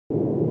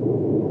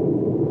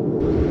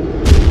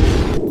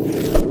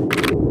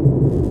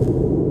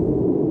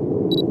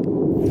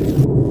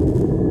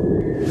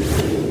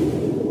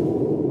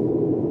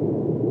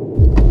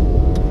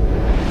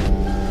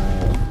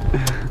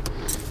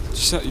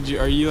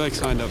Are you like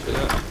signed up for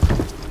that?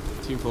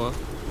 Team pull-up?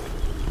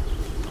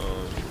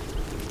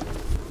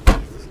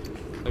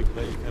 Like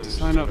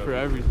sign up for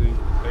everything.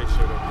 They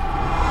showed up.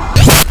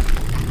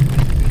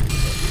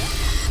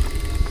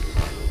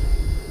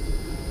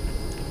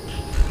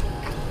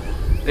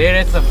 Dude,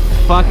 it's a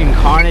fucking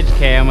carnage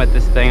cam with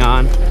this thing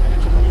on.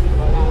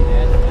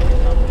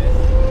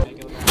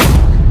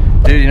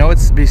 Dude, you know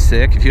what'd be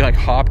sick? If you like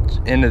hopped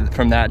into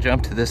from that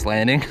jump to this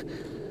landing.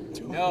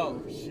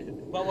 No.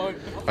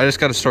 I just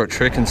gotta start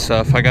tricking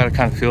stuff. I gotta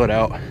kind of feel it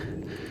out.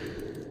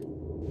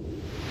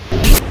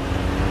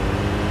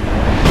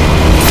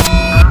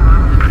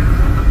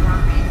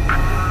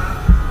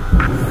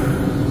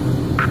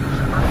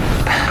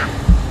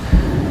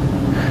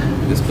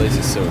 This place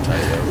is so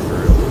tight though, for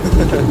real.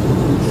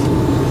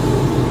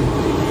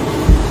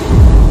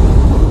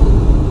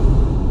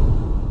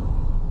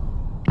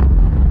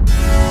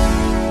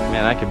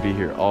 Man, I could be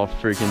here all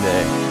freaking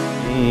day.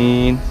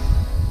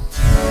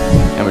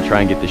 I'm gonna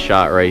try and get the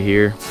shot right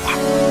here.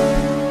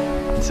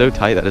 It's so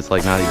tight that it's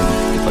like not even,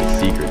 it's like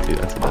secret, dude.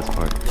 That's the best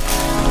part.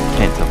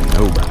 Can't tell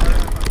nobody.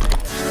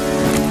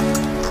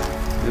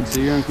 Good,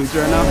 so you're on cleats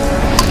right now?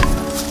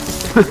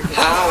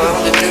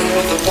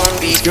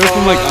 Let's go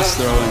from like us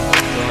throwing.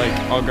 So like,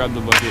 I'll grab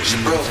the bucket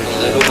and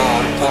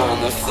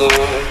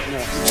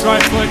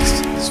try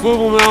flex,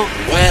 swivel mount.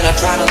 When I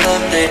try to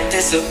love that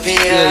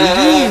disappear. Yeah,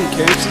 you doing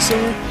camps this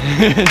summer?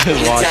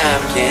 Just watching.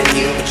 Time can't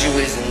heal, but you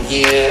isn't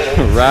here.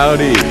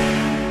 Rowdy.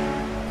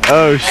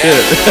 Oh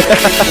shit.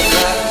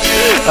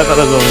 I thought I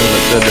was the only one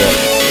that said that.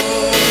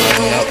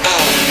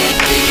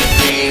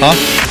 Huh?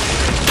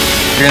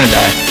 You're gonna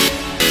die.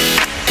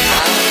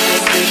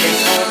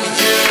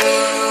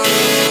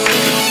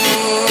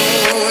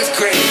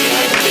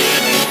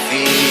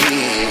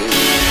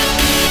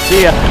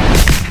 See ya.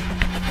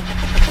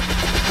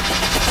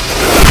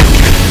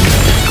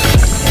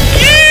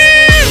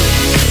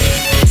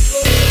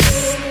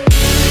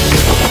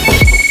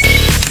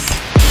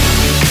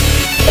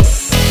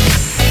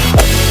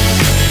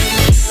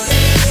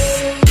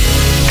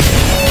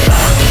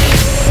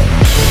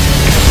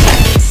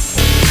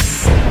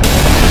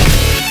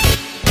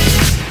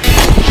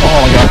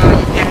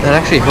 That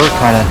actually hurt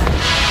kind of.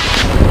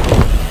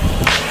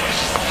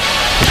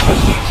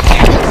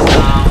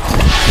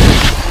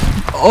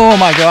 Oh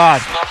my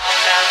god.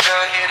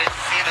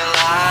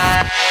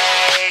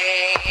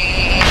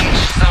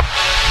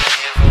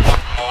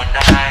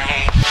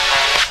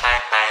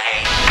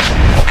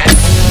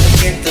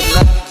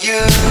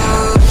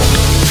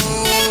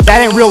 That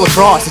ain't real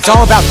lacrosse. It's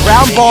all about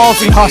ground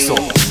balls and hustle.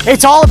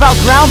 It's all about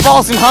ground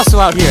balls and hustle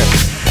out here.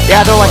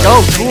 Yeah, they're like,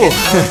 oh, cool.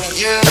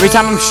 Every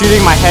time I'm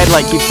shooting, my head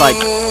like keeps like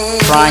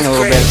crying a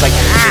little bit. It's like,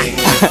 ah,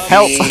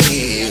 help.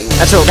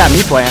 That's what got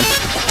me playing.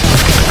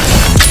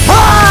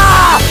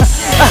 Ah!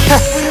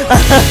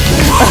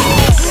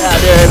 Yeah,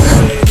 dude.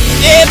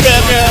 Yeah,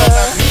 baby.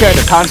 Carried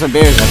a tons of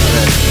beers after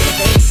this.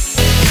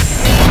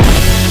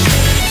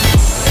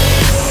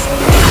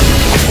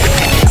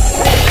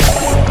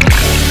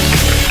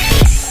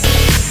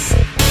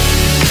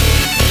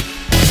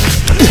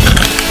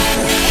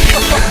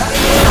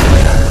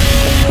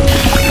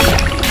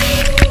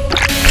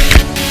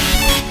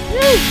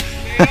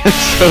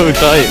 It's so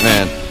tight,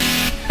 man.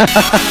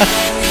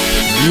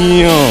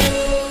 Damn.